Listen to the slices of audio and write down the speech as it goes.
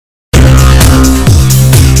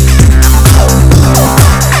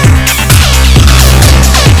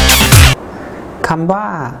ำว่า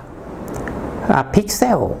พิกเซ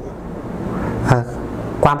ล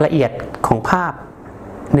ความละเอียดของภาพ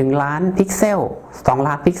1 ล้านพิกเซล2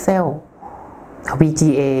 ล้านพิกเซล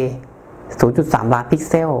VGA 0.3 ล้านพิก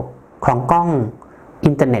เซลของกล้อง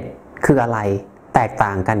อินเทอร์เน็ตคืออะไรแตกต่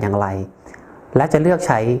างกันอย่างไรและจะเลือกใ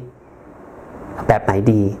ช้แบบไหน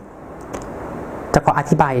ดีจะขออ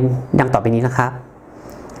ธิบายดังต่อไปนี้นะครับ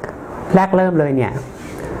แรกเริ่มเลยเนี่ย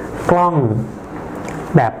กล้อง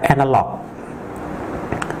แบบแอนะล็อก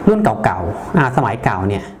รุ่นเก่าๆสมัยเก่า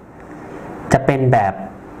เนี่ยจะเป็นแบบ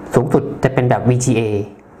สูงสุดจะเป็นแบบ VGA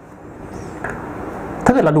ถ้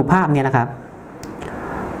าเกิดเราดูภาพเนี่ยนะครับ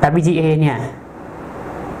แบบ VGA เนี่ย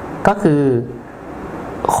ก็คือ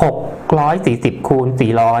640คูณ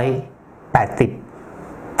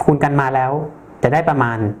480คูณกันมาแล้วจะได้ประม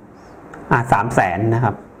าณ300,000นะค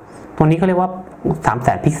รับตรงนี้เขาเรียกว่า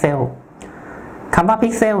300,000พิกเซลคำว่าพิ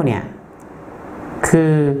กเซลเนี่ยคื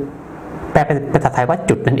อแปลเป็นภาษาไทยว่า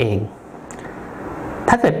จุดนั่นเอง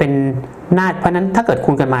ถ้าเกิดเป็นหน้าเพราะนั้นถ้าเกิด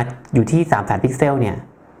คูณกันมาอยู่ที่300,000พิกเซลเนี่ย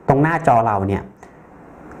ตรงหน้าจอเราเนี่ย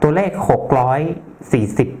ตัวเลข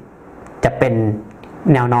640จะเป็น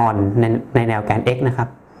แนวนอนในแนวแกน x นะครับ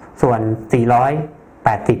ส่วน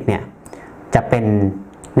480เนี่ยจะเป็น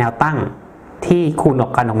แนวตั้งที่คูณ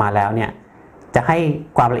กันออกมาแล้วเนี่ยจะให้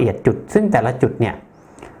ความละเอียดจุดซึ่งแต่ละจุดเนี่ย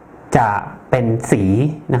จะเป็นสี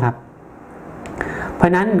นะครับเพรา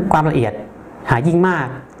ะนั้นความละเอียดยิ่งมาก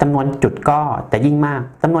จำนวนจุดก็จะยิ่งมาก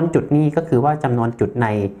จำนวนจุดนี้ก็คือว่าจำนวนจุดใน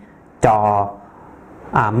จอ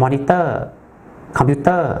มอนิเตอร์คอมพิวเต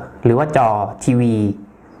อร์หรือว่าจอทีวี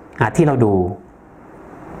ที่เราดู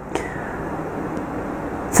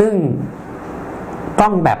ซึ่งกล้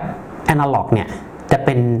องแบบแอนะล็อกเนี่ยจะเ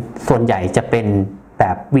ป็นส่วนใหญ่จะเป็นแบ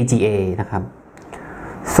บ VGA นะครับ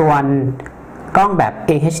ส่วนกล้องแบบ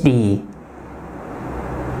AHD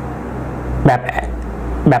แบบ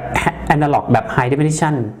แอนะล็อกแบบ High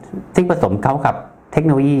Definition ซึ่งผสมเข้ากับเทคโน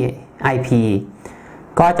โลยี IP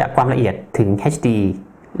ก็จะความละเอียดถึง HD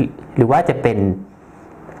หรือว่าจะเป็น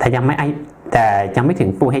แต่ยังไม่ถึง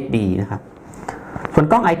Full HD นะครับส่วน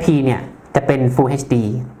กล้อง IP เนี่ยจะเป็น Full HD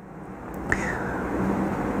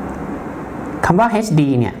คำว่า HD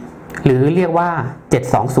เนี่ยหรือเรียกว่า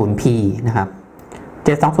 720p นะครับ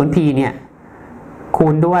 720p เนี่ยคู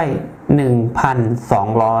ณด้วย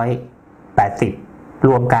 1,280 ร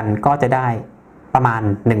วมกันก็จะได้ประมาณ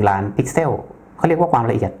1 ล้านพิกเซลเขาเรียกว่าความ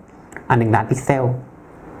ละเอียด1 ล้านพิกเซล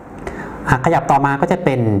ขยับต่อมาก็จะเ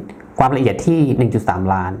ป็นความละเอียดที่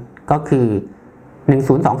 1.3 ล้านก็คือ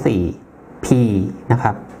 1024p นะค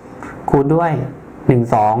รับคูณด้วย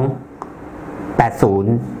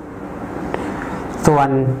 1280ส่วน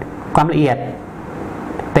ความละเอียด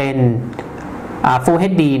เป็น Full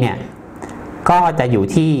HD เนี่ยก็จะอยู่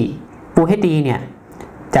ที่ Full HD เนี่ย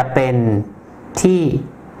จะเป็นที่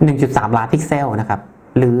 1.3 ล้านพิกเซลนะครับ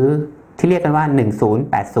หรือที่เรียกกันว่า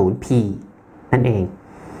 1080p นั่นเอง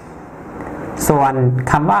ส่วน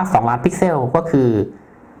คำว่า2 ล้านพิกเซลก็คือ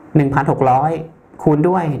 1,600 คูณ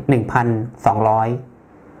ด้วย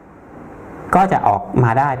 1,200 ก็จะออกม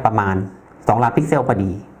าได้ประมาณ2 ล้านพิกเซลพอ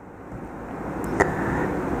ดี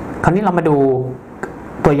คราวนี้เรามาดู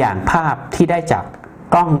ตัวอย่างภาพที่ได้จาก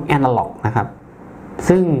กล้องแอนะล็อกนะครับ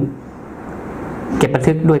ซึ่งเก็บบัน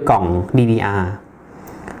ทึกด้วยกล่อง DVR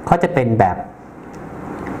ก็จะเป็นแบบ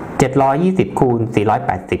720คูณ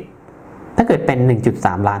480ถ้าเกิดเป็น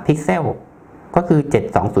 1.3 ล้านพิกเซลก็คือ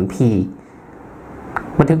 720p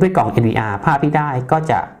บันทึกด้วยกล่อง NVR ภาพที่ได้ก็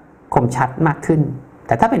จะคมชัดมากขึ้นแ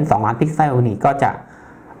ต่ถ้าเป็น2 ล้านพิกเซลนี่ก็จะ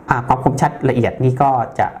ความคมชัดละเอียดนี่ก็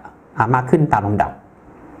จะมากขึ้นตามลำดับ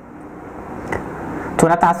ส่ว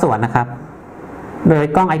นอัตราส่วนนะครับโดย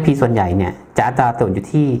กล้อง IP ส่วนใหญ่เนี่ยจะอัตราส่วนอยู่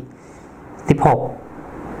ที่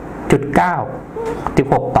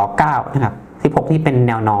 16.9 ต่อ 9 นะครับ 16 นี่เป็นแ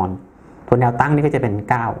นวนอนตัวแนวตั้งนี่ก็จะเป็น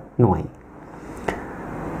 9 หน่วย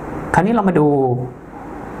คราวนี้เรามาดู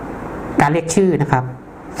การเรียกชื่อนะครับ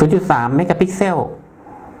 0.3 เมกะพิกเซล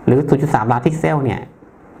หรือ 0.3 ล้านพิกเซลเนี่ย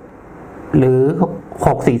หรือ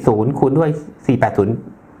 640 คูณด้วย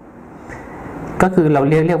 480 ก็คือเรา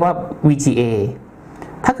เรียกว่า VGA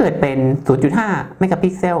ถ้าเกิดเป็น 0.5 เมกะพิ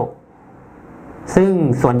กเซลซึ่ง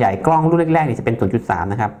ส่วนใหญ่กล้องรุ่นแรกๆนี่จะเป็น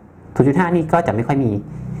 0.3 นะครับ 0.5 นี่ก็จะไม่ค่อยมี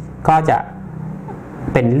ก็จะ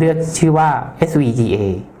เป็นเลือกชื่อว่า SVGA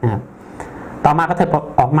นะครับต่อมาก็จะ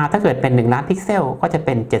ออกมาถ้าเกิดเป็น 1 ล้านพิกเซลก็จะเ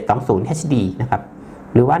ป็น 720 HD นะครับ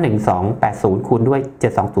หรือว่า 1280 คูณด้วย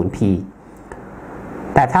 720p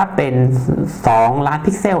แต่ถ้าเป็น 2 ล้าน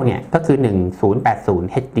พิกเซลเนี่ยก็คือ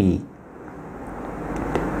 1080 HD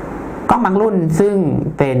กล้องบางรุ่นซึ่ง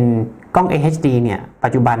เป็นกล้อง AHD เนี่ยปั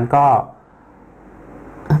จจุบันก็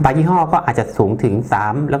บางยี่ห้อก็อาจจะสูงถึง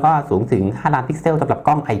3แล้วก็สูงถึง5 ล้านพิกเซลสำหรับก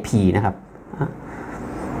ล้อง IP นะครับ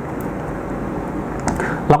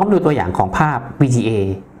เราก็มาดูตัวอย่างของภาพ VGA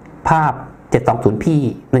ภาพ 720p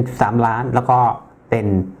 1.3 ล้านแล้วก็เป็น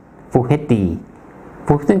Full HD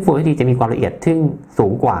ซึ่ง Full HD จะมีความละเอียดที่สู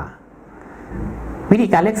งกว่าวิธี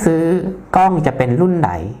การเลือกซื้อกล้องจะเป็นรุ่นไห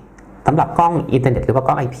นสำหรับกล้องอินเทอร์เน็ตหรือว่าก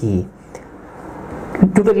ล้อง IP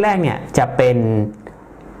รุ่นแรกเนี่ยจะเป็น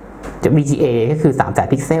VGA ก็คือ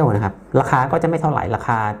300,000 พิกเซลนะครับราคาก็จะไม่เท่าไหร่ราค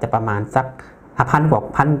าจะประมาณสักพันก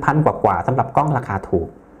ว่าสำหรับกล้องราคาถูก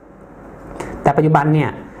แต่ปัจจุบันเนี่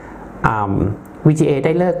ยVGA ไ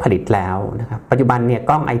ด้เลิกผลิตแล้วนะครับปัจจุบันเนี่ย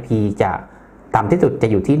กล้อง IP จะต่ำที่สุดจะ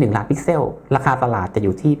อยู่ที่1 ล้านพิกเซลราคาตลาดจะอ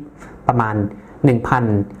ยู่ที่ประมาณ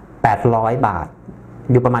 1,800 บาท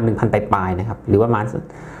อยู่ประมาณ 1,000 ปลายๆนะครับหรือประมาณ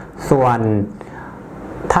ส่วน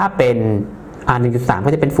ถ้าเป็น1.3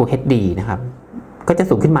 ก็จะเป็น Full HD นะครับก็จะ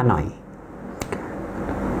สูงขึ้นมาหน่อย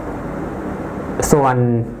ส่วน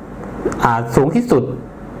สูงที่สุด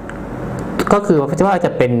ก็คือว่าจ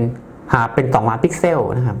ะเป็น2 ล้านพิกเซล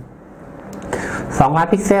นะครับ2 ล้าน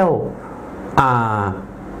พิกเซล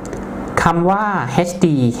คำว่า HD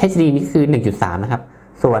นี่คือ 1.3 นะครับ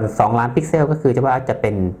ส่วน2 ล้านพิกเซลก็คือจะเป็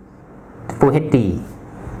น Full HD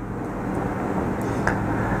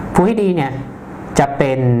Full HD เนี่ยจะเ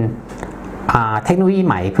ป็นเทคโนโลยีใ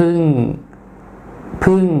หม่เ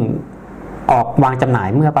พิ่งออกวางจำหน่าย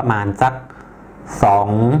เมื่อประมาณสัก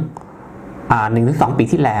1-2 ปี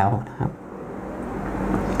ที่แล้วนะครับ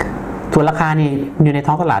ส่วนราคาเนี่ยอยู่ใน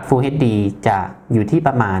ท้องตลาด Full HD จะอยู่ที่ป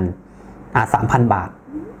ระมาณ3,000 บาท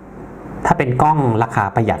ถ้าเป็นกล้องราคา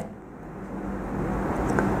ประหยัด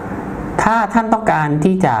ถ้าท่านต้องการ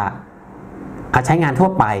ที่จะใช้งานทั่ว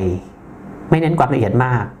ไปไม่เน้นความละเอียดม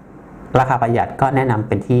ากราคาประหยัดก็แนะนำเ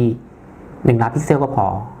ป็นที่1 ล้านพิกเซลก็พอ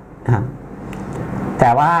นะครับแต่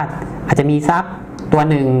ว่าอาจจะมีซับตัว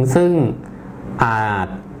หนึ่งซึ่ง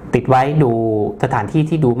ติดไว้ดูสถานที่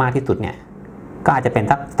ที่ดูมากที่สุดเนี่ยก็อาจจะเป็น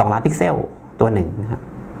สัก2 ล้านพิกเซลตัวหนึ่งนะครับ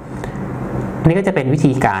อันนี้ก็จะเป็นวิ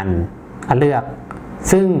ธีการเลือก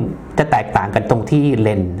ซึ่งจะแตกต่างกันตรงที่เล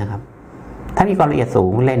นส์นะครับถ้ามีความละเอียดสู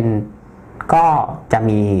งเลนส์ก็จะ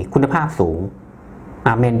มีคุณภาพสูง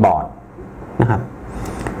เมนบอร์ดนะครับ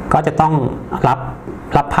ก็จะต้อง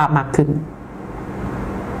รับภาพมากขึ้น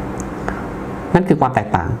นั่นคือความแตก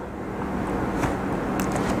ต่าง